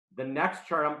the next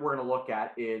chart we're going to look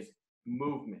at is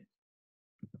movement.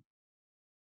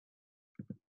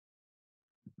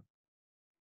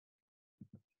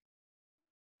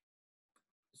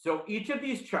 So each of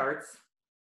these charts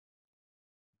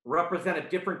represent a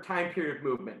different time period of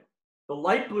movement. The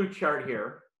light blue chart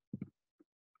here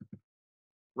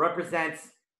represents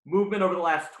movement over the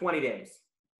last 20 days,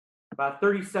 about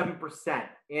 37%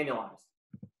 annualized.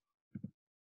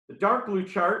 The dark blue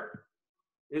chart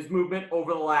is movement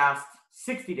over the last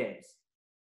 60 days,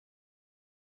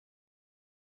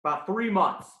 about 3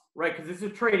 months, right? Because this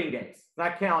is trading days,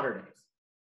 not calendar days.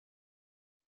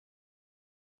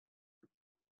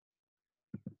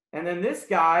 And then this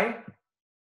guy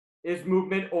is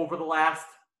movement over the last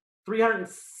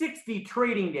 360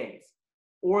 trading days,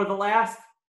 or the last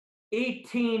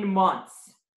 18 months.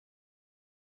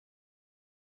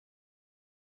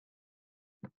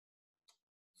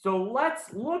 So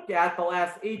let's look at the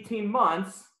last 18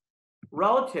 months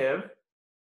relative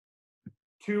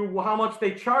to how much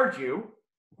they charge you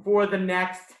for the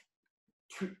next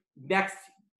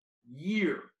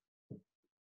year.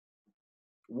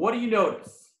 What do you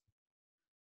notice?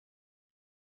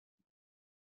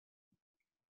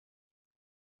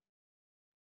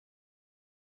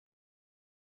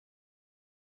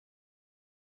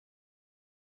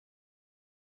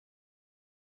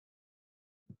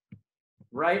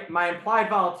 Right? My implied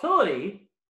volatility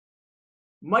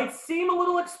might seem a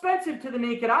little expensive to the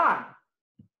naked eye,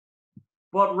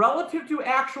 but relative to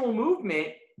actual movement,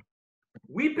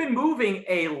 we've been moving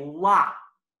a lot.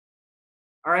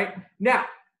 All right. Now,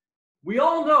 we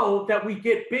all know that we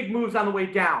get big moves on the way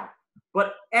down,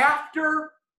 but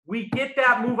after we get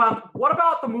that move on, what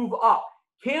about the move up?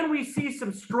 Can we see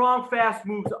some strong, fast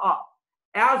moves up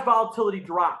as volatility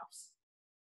drops?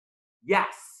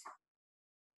 Yes.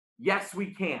 Yes, we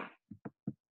can.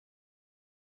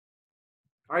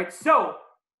 All right, so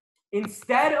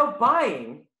instead of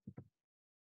buying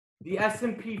the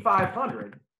S&P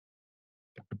 500,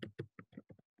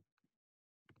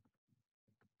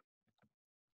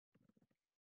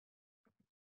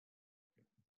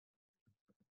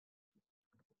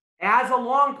 as a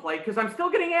long play, because I'm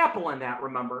still getting Apple in that,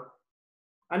 remember.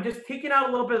 I'm just taking out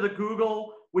a little bit of the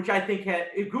Google, which I think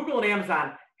Google and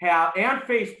Amazon have, and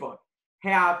Facebook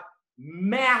have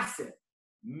massive,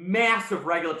 massive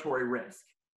regulatory risk.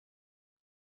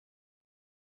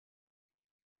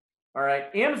 All right,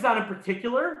 Amazon in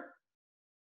particular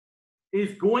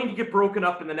is going to get broken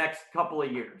up in the next couple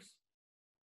of years.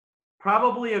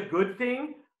 Probably a good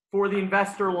thing for the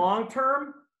investor long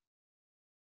term.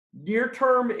 Near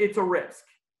term, it's a risk.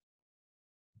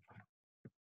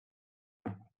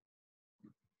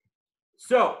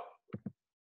 So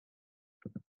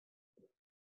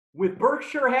with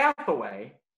Berkshire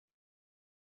Hathaway,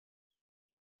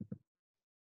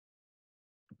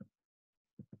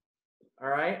 all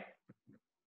right,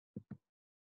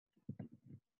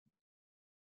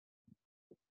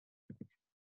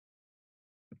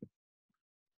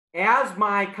 as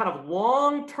my kind of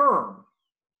long-term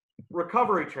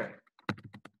recovery trade,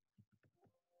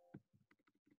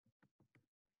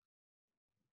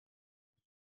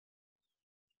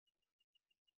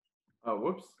 oh,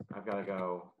 whoops, I've got to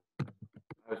go. I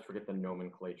always forget the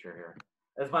nomenclature here.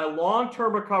 As my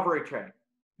long-term recovery trade,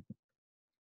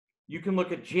 you can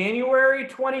look at January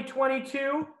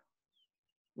 2022,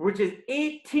 which is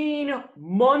 18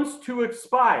 months to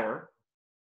expire,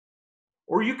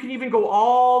 or you can even go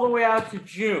all the way out to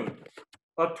June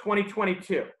of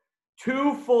 2022,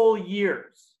 2 full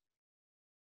years.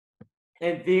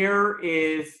 And there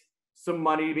is some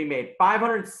money to be made,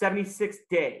 576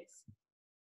 days.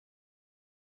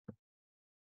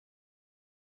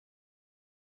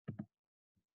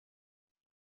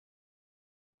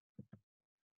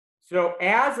 So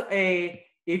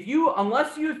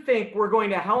unless you think we're going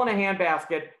to hell in a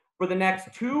handbasket for the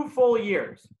next 2 full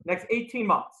years, next 18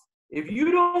 months, if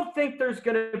you don't think there's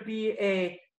going to be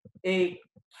a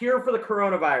cure for the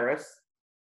coronavirus,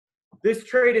 this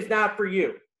trade is not for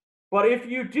you. But if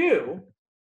you do,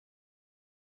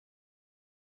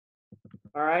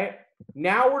 all right,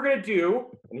 now we're going to do,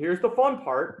 and here's the fun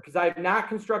part, because I have not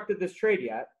constructed this trade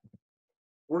yet,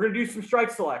 we're going to do some strike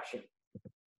selection.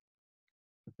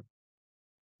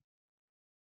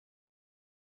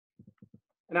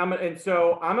 And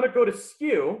so I'm going to go to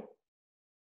skew.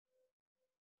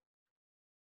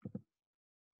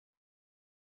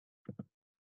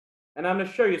 And I'm going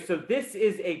to show you. So this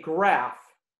is a graph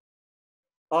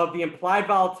of the implied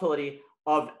volatility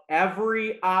of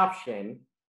every option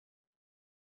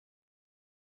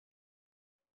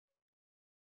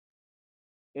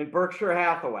in Berkshire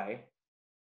Hathaway.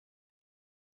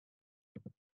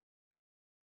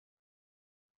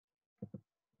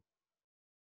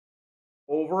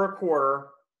 Over a quarter,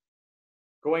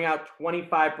 going out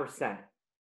 25%.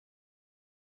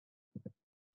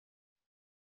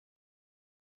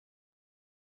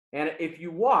 And if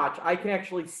you watch, I can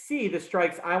actually see the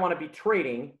strikes I want to be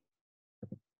trading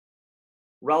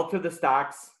relative to the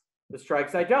stocks, the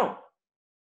strikes I don't.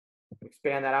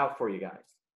 Expand that out for you guys.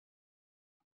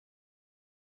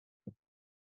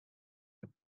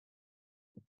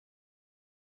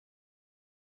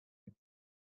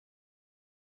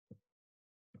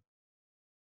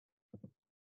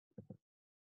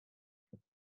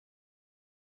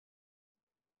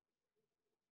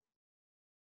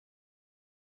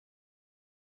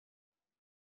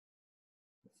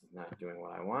 Not doing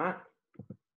what I want.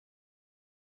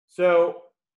 So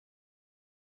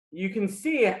you can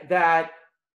see that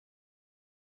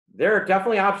there are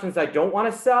definitely options I don't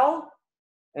want to sell,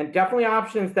 and definitely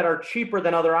options that are cheaper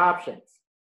than other options.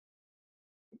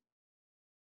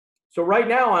 So right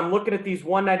now I'm looking at these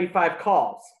 195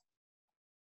 calls,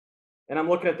 and I'm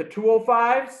looking at the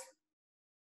 205s,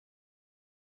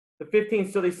 the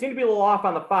 15s. So they seem to be a little off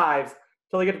on the 5s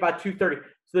until they get to about 230.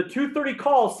 So the 230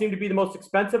 calls seem to be the most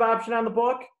expensive option on the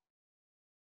book.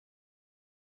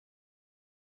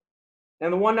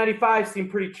 And the 195 seem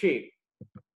pretty cheap.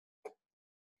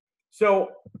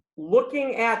 So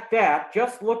looking at that,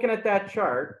 just looking at that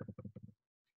chart,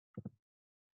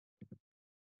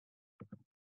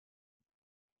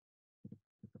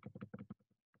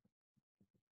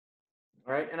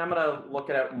 all right, and I'm going to look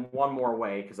at it one more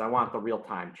way because I want the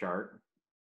real-time chart.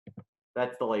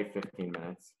 That's delayed 15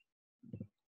 minutes.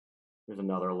 Here's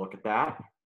another look at that.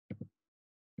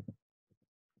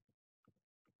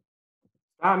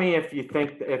 Stop me if you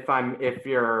think if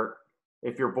you're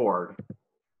bored.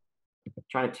 I'm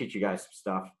trying to teach you guys some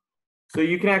stuff. So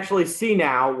you can actually see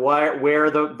now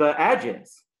where the edge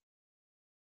is.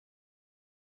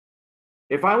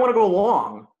 If I want to go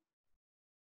long,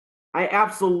 I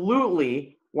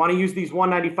absolutely want to use these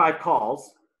 195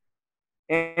 calls.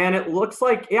 And it looks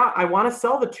like, yeah, I want to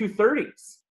sell the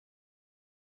 230s.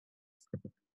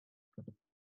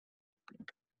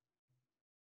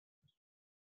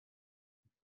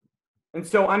 And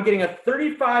so I'm getting a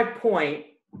 35-point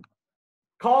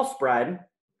call spread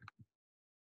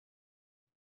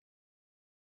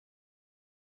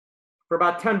for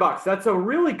about 10 bucks. That's a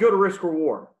really good risk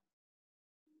reward.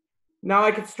 Now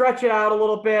I could stretch it out a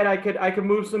little bit. I could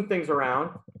move some things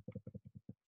around.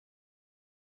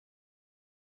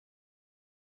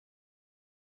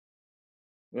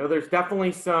 You know, there's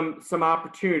definitely some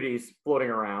opportunities floating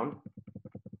around.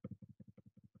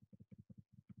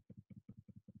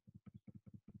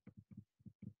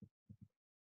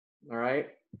 All right,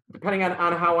 depending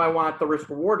on how I want the risk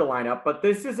reward to line up. But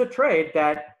this is a trade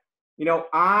that, you know,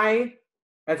 I,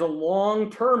 as a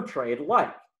long-term trade,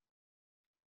 like.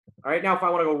 All right, now if I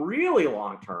want to go really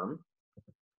long-term,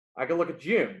 I can look at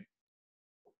June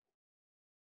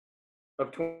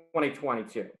of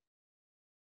 2022.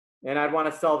 And I'd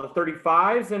want to sell the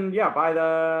 35s and yeah, buy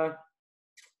the,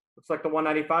 looks like the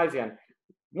 195s again.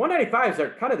 195s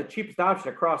are kind of the cheapest option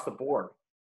across the board.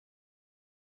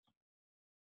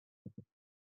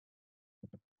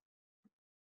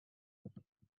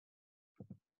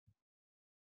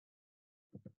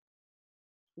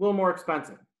 A little more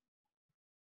expensive.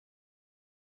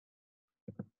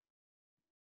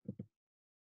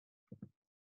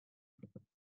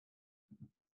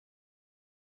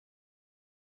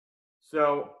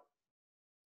 So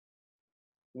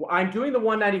I'm doing the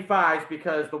 195s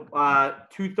because the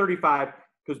 235,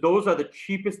 because those are the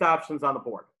cheapest options on the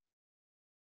board.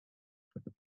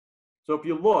 So if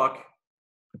you look,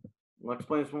 I'll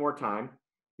explain this one more time.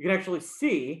 You can actually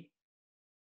see,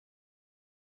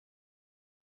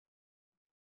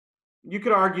 you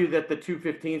could argue that the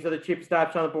 215s are the cheapest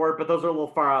option on the board, but those are a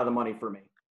little far out of the money for me.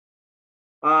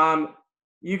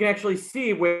 You can actually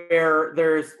see where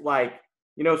there's like,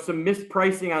 you know, some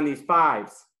mispricing on these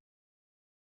fives.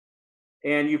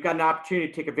 And you've got an opportunity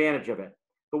to take advantage of it.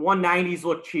 The 190s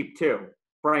look cheap too,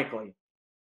 frankly.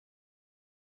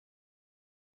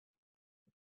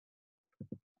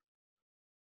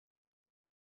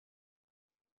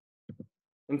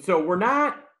 And so we're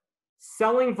not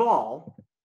selling vol,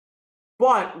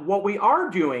 but what we are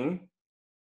doing,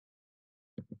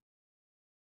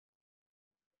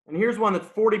 and here's one that's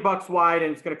 40 bucks wide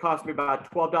and it's going to cost me about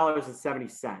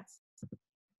 $12.70.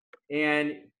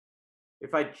 And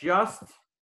if I just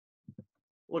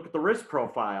look at the risk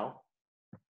profile,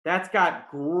 that's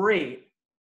got great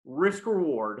risk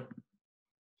reward.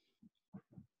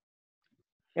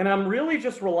 And I'm really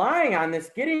just relying on this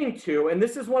getting to, and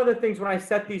this is one of the things when I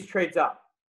set these trades up.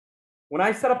 When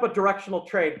I set up a directional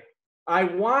trade, I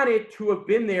want it to have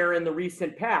been there in the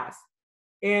recent past.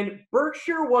 And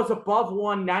Berkshire was above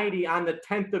 190 on the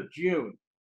 10th of June,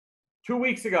 2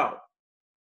 weeks ago.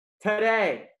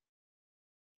 Today,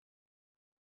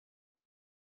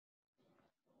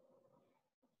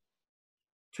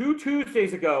 two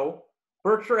Tuesdays ago,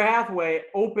 Berkshire Hathaway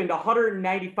opened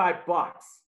 195 bucks.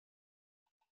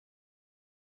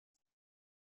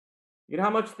 You know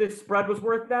how much this spread was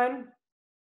worth then?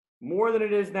 More than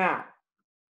it is now.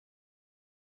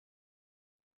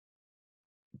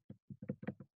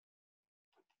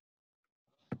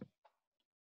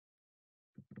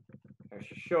 I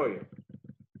should show you.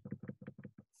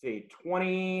 Let's see,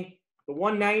 the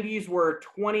 190s were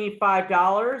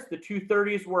 $25. The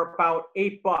 230s were about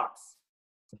 $8.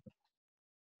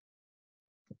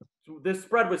 So this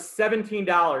spread was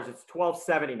 $17. It's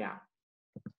 $12.70 now.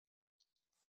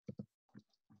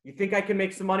 You think I can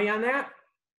make some money on that?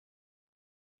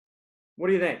 What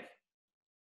do you think?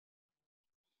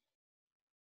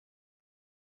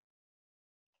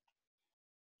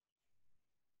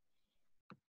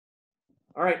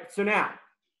 All right, so now,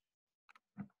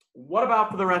 what about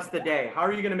for the rest of the day? How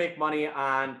are you going to make money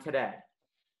on today?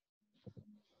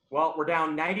 Well, we're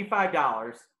down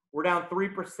 $95. We're down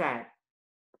 3%.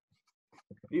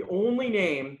 The only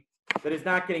name that is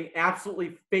not getting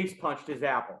absolutely face punched is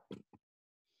Apple.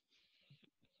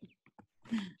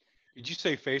 Did you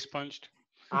say face punched?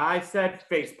 I said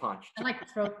face punched. I like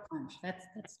throat punch. That's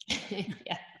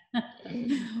Yeah.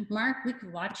 Mark, we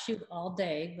could watch you all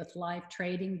day with live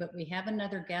trading, but we have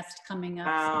another guest coming up.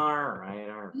 All right.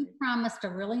 You promised a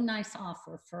really nice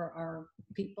offer for our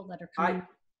people that are coming.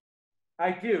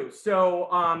 I do.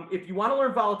 So if you want to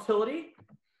learn volatility,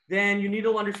 then you need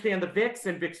to understand the VIX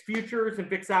and VIX futures and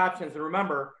VIX options. And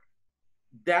remember,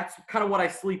 that's kind of what I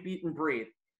sleep, eat, and breathe.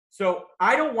 So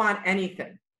I don't want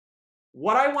anything.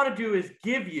 What I want to do is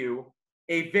give you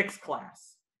a VIX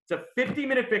class. It's a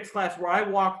 50-minute VIX class where I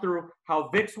walk through how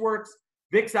VIX works,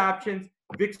 VIX options,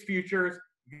 VIX futures,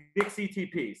 VIX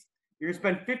ETPs. You're going to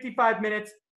spend 55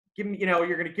 minutes. You're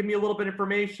going to give me a little bit of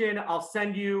information. I'll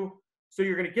send you. So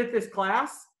you're going to get this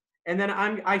class. And then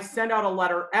I send out a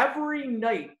letter every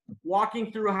night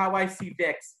walking through how I see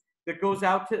VIX that goes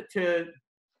out to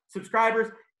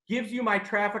subscribers, gives you my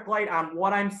traffic light on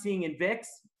what I'm seeing in VIX.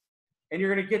 And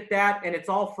you're going to get that, and it's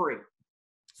all free.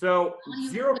 So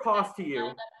zero cost to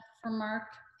you. For Mark,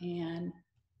 and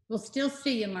we'll still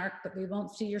see you, Mark, but we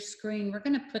won't see your screen. We're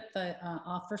going to put the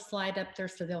offer slide up there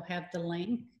so they'll have the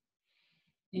link.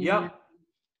 And yep.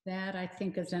 That I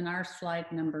think is in our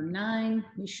slide number 9.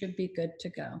 We should be good to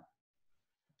go.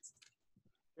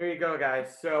 There you go,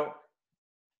 guys. So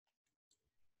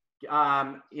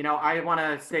You know, I want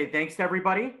to say thanks to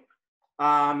everybody.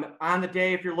 On the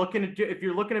day, if you're looking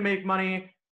to make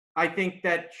money, I think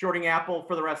that shorting Apple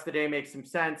for the rest of the day makes some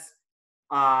sense.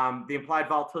 The implied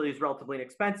volatility is relatively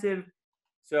inexpensive,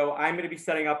 so I'm going to be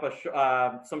setting up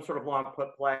some sort of long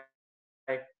put play,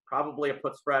 probably a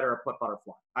put spread or a put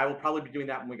butterfly. I will probably be doing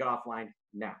that when we get offline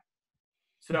now.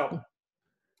 So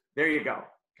there you go.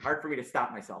 Hard for me to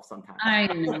stop myself sometimes. I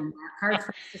know, Mark. Hard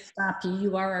for us to stop you.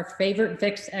 You are our favorite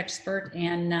VIX expert,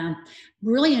 and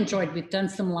really enjoyed. We've done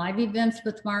some live events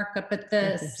with Mark up at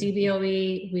the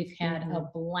CBOE. We've had a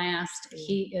blast.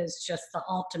 He is just the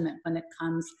ultimate when it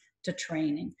comes to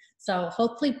training. So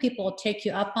hopefully people will take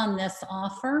you up on this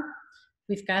offer.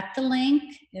 We've got the link.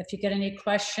 If you get any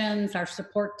questions, our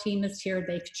support team is here.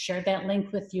 They can share that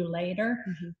link with you later.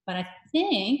 But I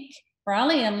think,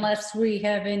 probably unless we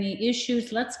have any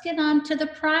issues, let's get on to the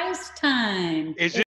prize time. Is